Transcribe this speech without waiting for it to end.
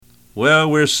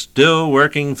Well, we're still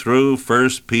working through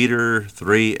 1 Peter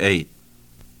 3:8.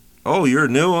 Oh, you're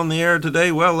new on the air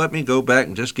today? Well, let me go back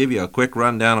and just give you a quick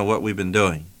rundown of what we've been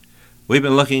doing. We've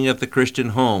been looking at the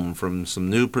Christian home from some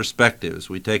new perspectives.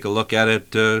 We take a look at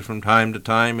it from time to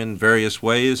time in various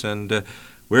ways, and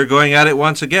we're going at it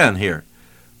once again here.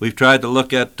 We've tried to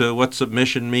look at what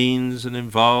submission means and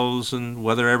involves and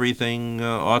whether everything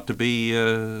ought to be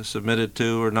submitted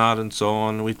to or not and so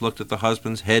on. We've looked at the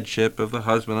husband's headship of the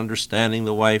husband understanding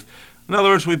the wife. In other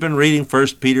words, we've been reading 1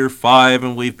 Peter 5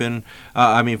 and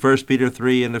 1 Peter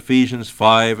 3 and Ephesians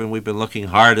 5, and we've been looking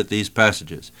hard at these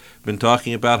passages. We've been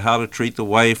talking about how to treat the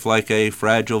wife like a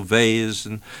fragile vase,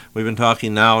 and we've been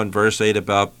talking now in verse 8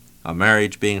 about a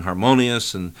marriage being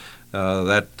harmonious and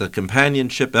that the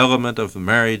companionship element of the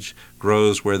marriage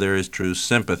grows where there is true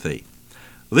sympathy.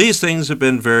 These things have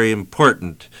been very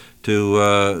important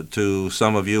to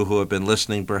some of you who have been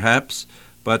listening perhaps,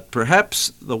 but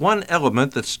perhaps the one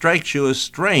element that strikes you as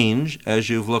strange as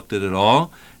you've looked at it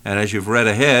all and as you've read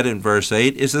ahead in verse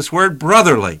 8 is this word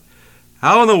brotherly.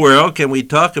 How in the world can we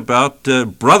talk about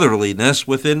brotherliness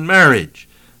within marriage?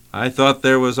 I thought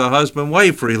there was a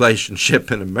husband-wife relationship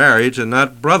in a marriage and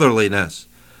not brotherliness.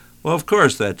 Well, of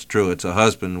course that's true. It's a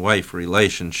husband-wife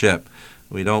relationship.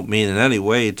 We don't mean in any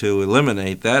way to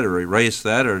eliminate that or erase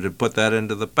that or to put that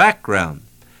into the background.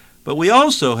 But we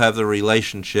also have the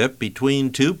relationship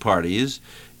between two parties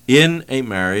in a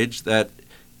marriage that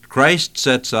Christ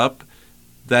sets up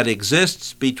that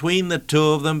exists between the two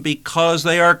of them because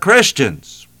they are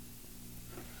Christians.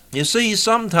 You see,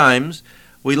 sometimes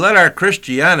we let our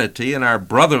Christianity and our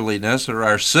brotherliness, or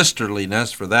our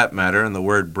sisterliness for that matter, and the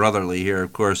word brotherly here,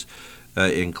 of course,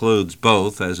 includes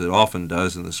both, as it often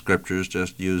does in the Scriptures,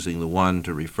 just using the one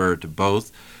to refer to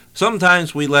both.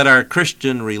 Sometimes we let our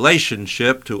Christian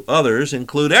relationship to others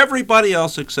include everybody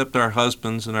else except our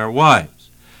husbands and our wives.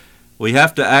 We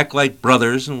have to act like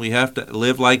brothers, and we have to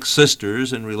live like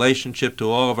sisters in relationship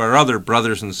to all of our other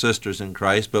brothers and sisters in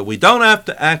Christ, but we don't have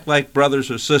to act like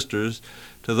brothers or sisters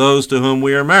to those to whom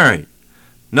we are married.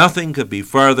 Nothing could be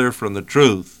farther from the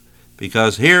truth,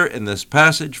 because here in this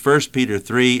passage, 1 Peter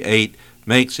 3:8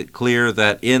 makes it clear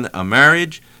that in a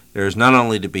marriage there is not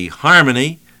only to be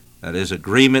harmony, that is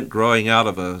agreement growing out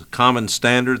of a common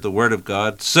standard, the Word of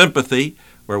God, sympathy,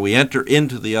 where we enter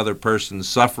into the other person's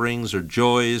sufferings or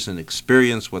joys and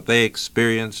experience what they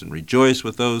experience and rejoice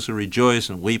with those who rejoice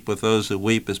and weep with those who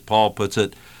weep, as Paul puts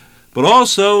it, but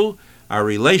also our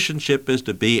relationship is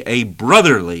to be a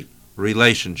brotherly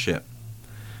relationship.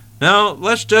 Now,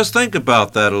 let's just think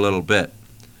about that a little bit.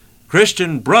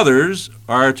 Christian brothers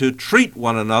are to treat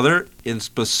one another in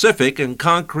specific and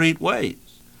concrete ways.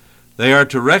 They are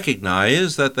to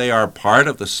recognize that they are part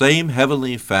of the same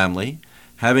heavenly family,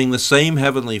 having the same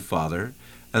heavenly Father,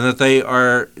 and that they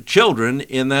are children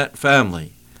in that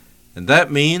family. And that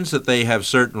means that they have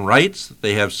certain rights, that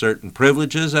they have certain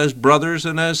privileges as brothers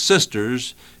and as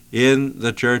sisters in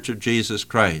the Church of Jesus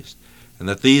Christ, and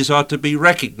that these ought to be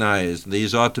recognized, and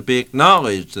these ought to be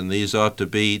acknowledged, and these ought to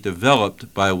be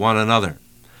developed by one another.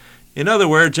 In other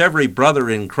words, every brother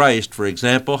in Christ, for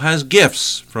example, has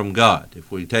gifts from God,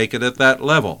 if we take it at that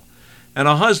level. And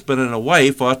a husband and a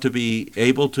wife ought to be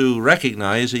able to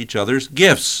recognize each other's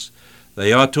gifts.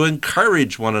 They ought to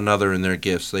encourage one another in their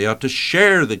gifts. They ought to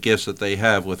share the gifts that they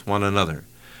have with one another.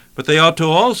 But they ought to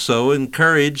also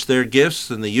encourage their gifts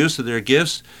and the use of their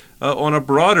gifts on a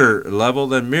broader level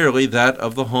than merely that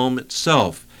of the home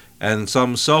itself, and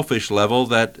some selfish level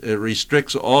that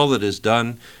restricts all that is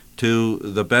done to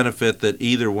the benefit that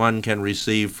either one can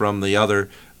receive from the other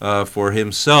for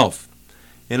himself.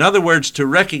 In other words, to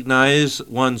recognize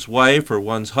one's wife or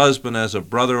one's husband as a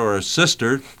brother or a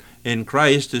sister in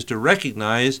Christ is to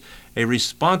recognize a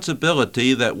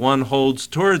responsibility that one holds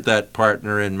toward that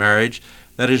partner in marriage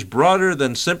that is broader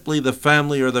than simply the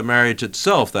family or the marriage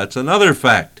itself. That's another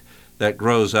fact that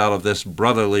grows out of this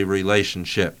brotherly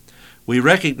relationship. We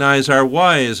recognize our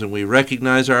wives and we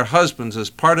recognize our husbands as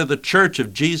part of the Church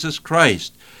of Jesus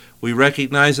Christ. We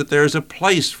recognize that there is a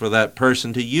place for that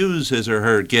person to use his or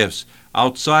her gifts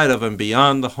outside of and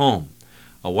beyond the home.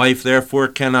 A wife, therefore,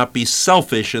 cannot be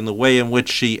selfish in the way in which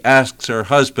she asks her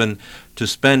husband to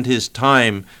spend his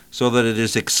time so that it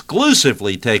is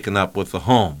exclusively taken up with the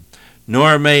home.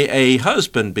 Nor may a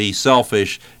husband be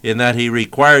selfish in that he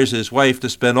requires his wife to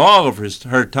spend all of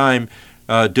her time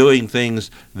doing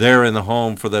things there in the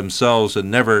home for themselves and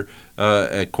never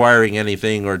acquiring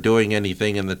anything or doing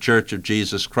anything in the Church of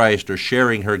Jesus Christ or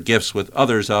sharing her gifts with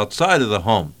others outside of the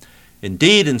home.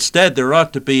 Indeed, instead, there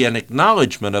ought to be an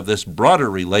acknowledgement of this broader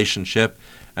relationship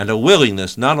and a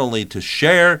willingness not only to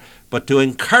share, but to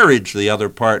encourage the other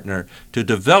partner to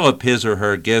develop his or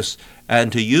her gifts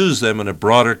and to use them in a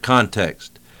broader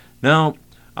context. Now,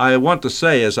 I want to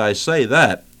say, as I say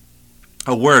that,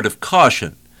 a word of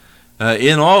caution.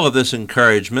 In all of this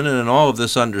encouragement and in all of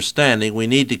this understanding, we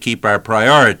need to keep our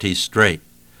priorities straight.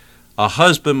 A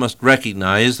husband must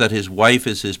recognize that his wife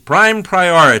is his prime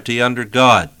priority under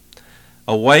God.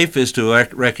 A wife is to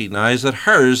recognize that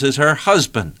hers is her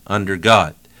husband under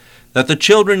God, that the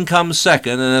children come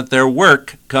second and that their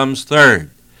work comes third.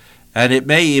 And it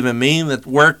may even mean that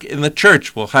work in the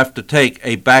church will have to take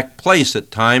a back place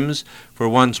at times for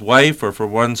one's wife or for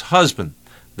one's husband.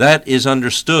 That is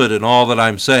understood in all that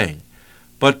I'm saying.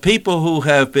 But people who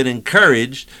have been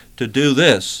encouraged to do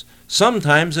this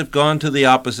sometimes have gone to the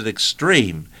opposite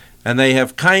extreme, and they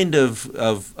have kind of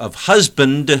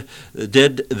husbanded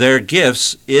their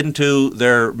gifts into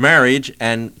their marriage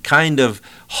and kind of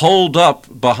holed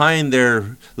up behind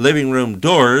their living room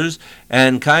doors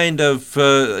and kind of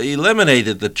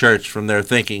eliminated the church from their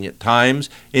thinking at times,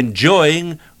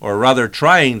 enjoying, or rather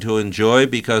trying to enjoy,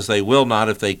 because they will not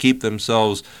if they keep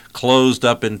themselves closed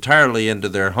up entirely into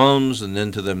their homes and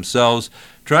into themselves,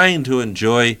 trying to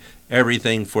enjoy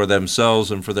everything for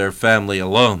themselves and for their family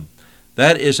alone.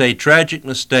 That is a tragic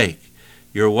mistake.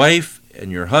 Your wife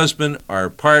and your husband are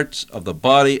parts of the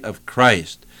body of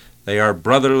Christ. They are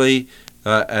brotherly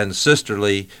and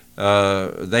sisterly.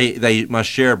 They must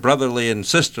share brotherly and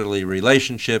sisterly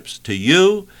relationships to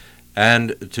you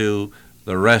and to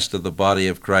the rest of the body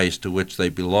of Christ to which they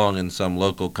belong in some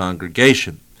local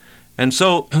congregation. And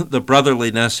so the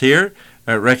brotherliness here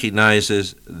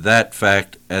recognizes that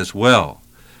fact as well.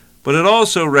 But it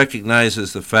also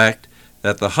recognizes the fact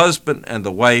that the husband and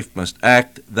the wife must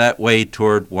act that way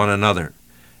toward one another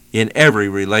in every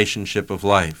relationship of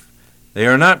life. They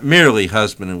are not merely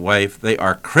husband and wife, they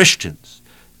are Christians.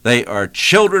 They are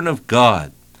children of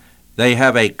God. They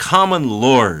have a common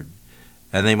Lord,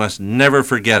 and they must never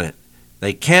forget it.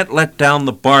 They can't let down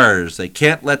the bars, they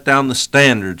can't let down the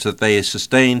standards that they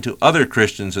sustain to other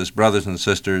Christians as brothers and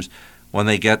sisters when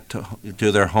they get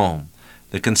to their home.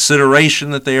 The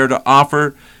consideration that they are to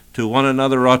offer to one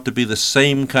another ought to be the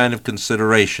same kind of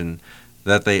consideration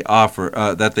that they offer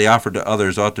to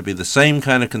others ought to be the same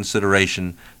kind of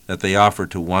consideration that they offer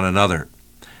to one another.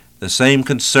 The same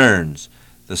concerns,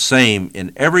 the same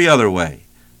in every other way.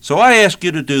 So I ask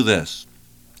you to do this.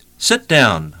 Sit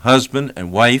down, husband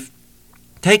and wife.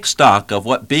 Take stock of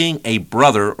what being a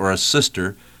brother or a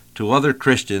sister to other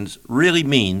Christians really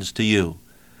means to you.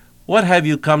 What have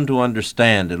you come to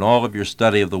understand in all of your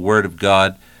study of the Word of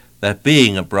God that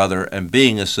being a brother and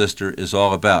being a sister is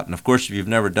all about? And of course, if you've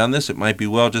never done this, it might be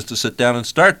well just to sit down and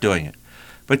start doing it.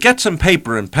 But get some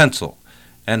paper and pencil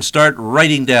and start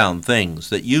writing down things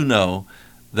that you know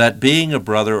that being a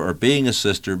brother or being a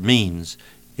sister means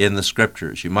in the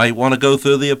Scriptures. You might want to go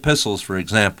through the epistles, for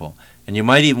example, and you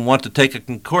might even want to take a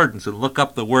concordance and look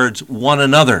up the words one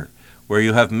another, where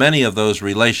you have many of those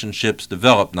relationships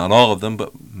developed, not all of them,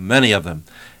 but many of them.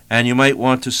 And you might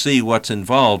want to see what's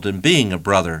involved in being a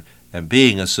brother and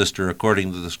being a sister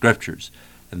according to the Scriptures.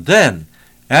 And then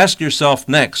ask yourself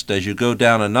next, as you go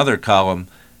down another column,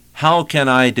 how can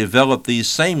I develop these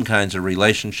same kinds of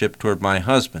relationships toward my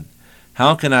husband?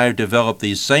 How can I develop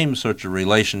these same sorts of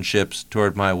relationships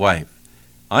toward my wife?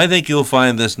 I think you'll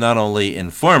find this not only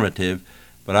informative,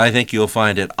 but I think you'll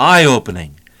find it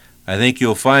eye-opening. I think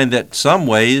you'll find that some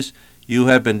ways you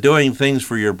have been doing things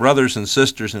for your brothers and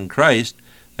sisters in Christ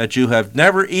that you have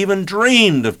never even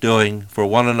dreamed of doing for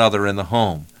one another in the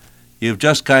home. You've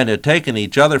just kind of taken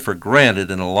each other for granted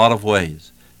in a lot of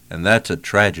ways, and that's a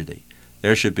tragedy.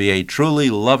 There should be a truly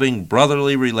loving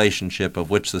brotherly relationship of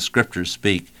which the Scriptures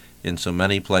speak in so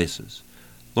many places.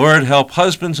 Lord, help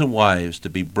husbands and wives to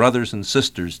be brothers and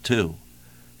sisters too,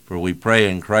 for we pray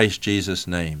in Christ Jesus'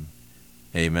 name.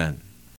 Amen.